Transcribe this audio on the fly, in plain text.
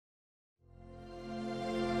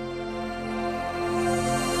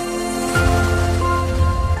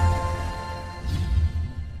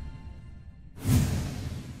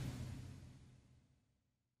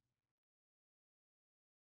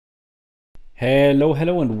Hello,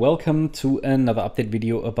 and welcome to another update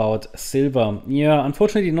video about silver. Yeah,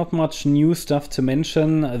 unfortunately not much new stuff to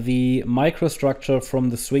mention. The microstructure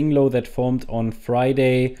from the swing low that formed on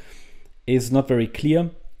Friday is not very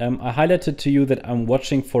clear. I highlighted to you that I'm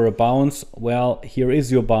watching for a bounce. Well, here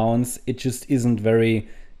is your bounce. It just isn't very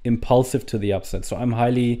impulsive to the upside. So I'm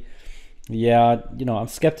highly, I'm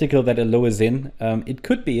skeptical that a low is in. It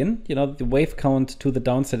could be in, the wave count to the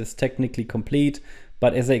downside is technically complete.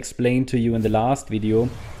 But as I explained to you in the last video,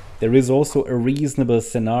 there is also a reasonable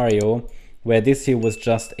scenario where this here was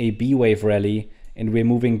just a B wave rally and we're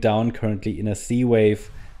moving down currently in a C wave,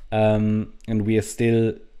 and we are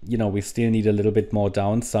still, we still need a little bit more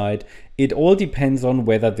downside. It all depends on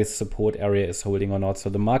whether this support area is holding or not. So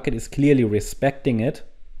the market is clearly respecting it.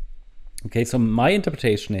 Okay, so my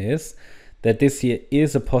interpretation is that this here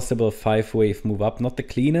is a possible 5-wave move up, not the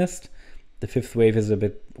cleanest. The 5th wave is a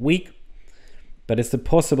bit weak. But it's a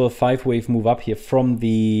possible 5-wave move up here from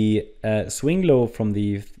the swing low from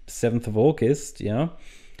the 7th of August. Yeah,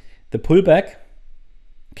 the pullback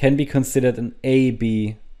can be considered an A,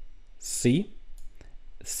 B, C.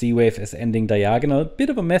 C wave is ending diagonal. Bit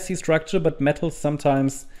of a messy structure, but metals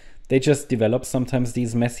sometimes they just develop sometimes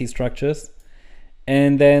these messy structures.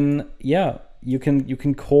 And then yeah, you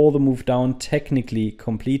can call the move down technically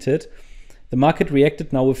completed. The market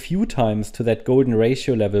reacted now a few times to that golden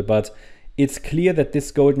ratio level, but it's clear that this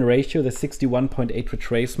golden ratio, the 61.8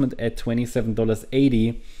 retracement at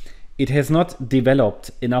 $27.80, it has not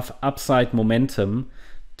developed enough upside momentum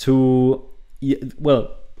to,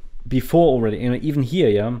 well, before already, even here,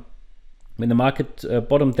 yeah, when the market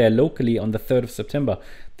bottomed there locally on the 3rd of September,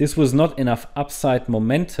 this was not enough upside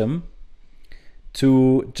momentum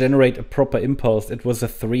to generate a proper impulse. It was a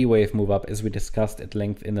 3-wave move up, as we discussed at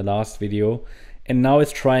length in the last video. And now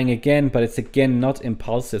it's trying again, but it's again not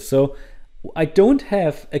impulsive. So I don't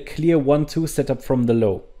have a clear 1-2 setup from the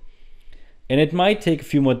low. And it might take a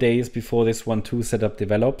few more days before this 1-2 setup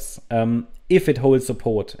develops, if it holds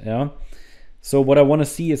support. Yeah. So what I want to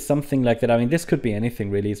see is something like that. I mean, this could be anything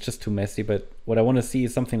really. It's just too messy. But what I want to see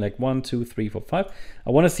is something like 1, 2, 3, 4, 5. I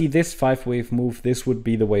want to see this 5-wave move. This would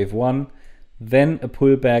be the wave 1. Then a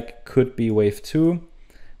pullback could be wave 2.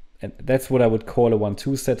 And that's what I would call a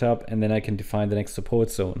 1-2 setup. And then I can define the next support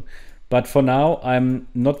zone. But for now, I'm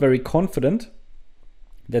not very confident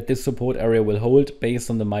that this support area will hold based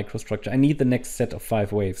on the microstructure. I need the next set of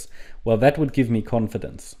 5 waves. Well, that would give me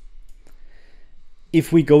confidence.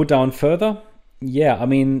 If we go down further, yeah, I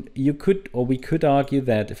mean, we could argue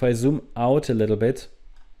that if I zoom out a little bit,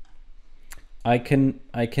 I can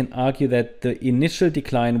argue that the initial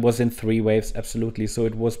decline was in 3 waves, absolutely. So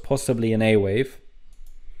it was possibly an A wave.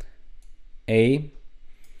 A.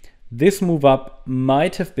 This move up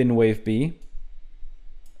might have been wave B,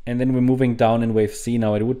 and then we're moving down in wave C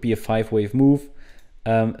now. It would be a 5-wave move.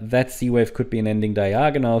 That C wave could be an ending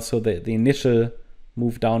diagonal. So the initial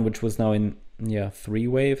move down, which was now in 3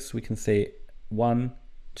 waves, we can say 1,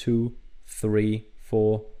 2, 3,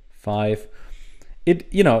 4, 5. It,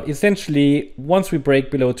 essentially, once we break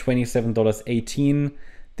below $27.18,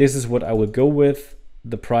 this is what I will go with.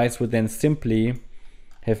 The price would then simply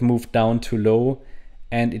have moved down too low.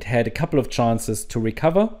 And it had a couple of chances to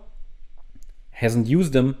recover, hasn't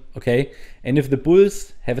used them, okay? And if the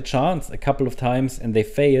bulls have a chance a couple of times and they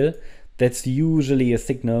fail, that's usually a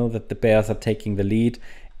signal that the bears are taking the lead.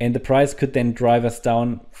 And the price could then drive us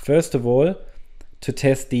down, first of all, to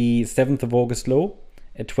test the 7th of August low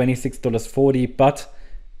at $26.40. But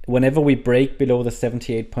whenever we break below the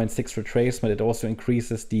 78.6 retracement, it also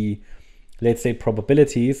increases the, let's say,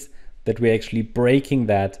 probabilities that we're actually breaking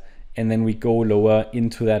that. And then we go lower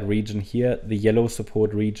into that region here, the yellow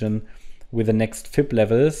support region, with the next fib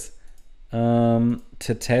levels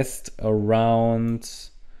to test around,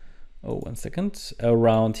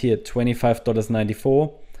 around here,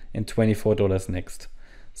 $25.94 and $24 next.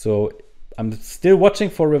 So I'm still watching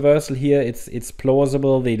for reversal here. It's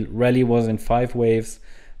plausible. The rally was in 5 waves,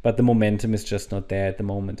 but the momentum is just not there at the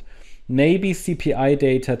moment. Maybe CPI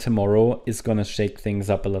data tomorrow is going to shake things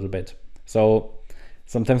up a little bit. So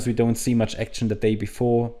sometimes we don't see much action the day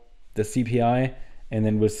before the CPI, and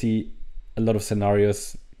then we'll see a lot of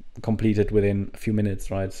scenarios completed within a few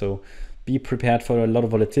minutes, right? So be prepared for a lot of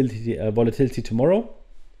volatility tomorrow.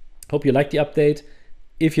 Hope you liked the update.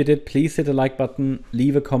 If you did, please hit the like button,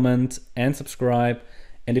 leave a comment, and subscribe.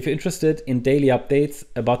 And if you're interested in daily updates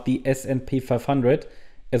about the S&P 500,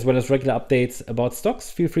 as well as regular updates about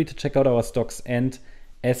stocks, feel free to check out our stocks and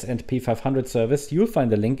S&P 500 service. You'll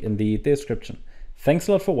find the link in the description. Thanks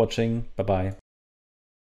a lot for watching. Bye-bye.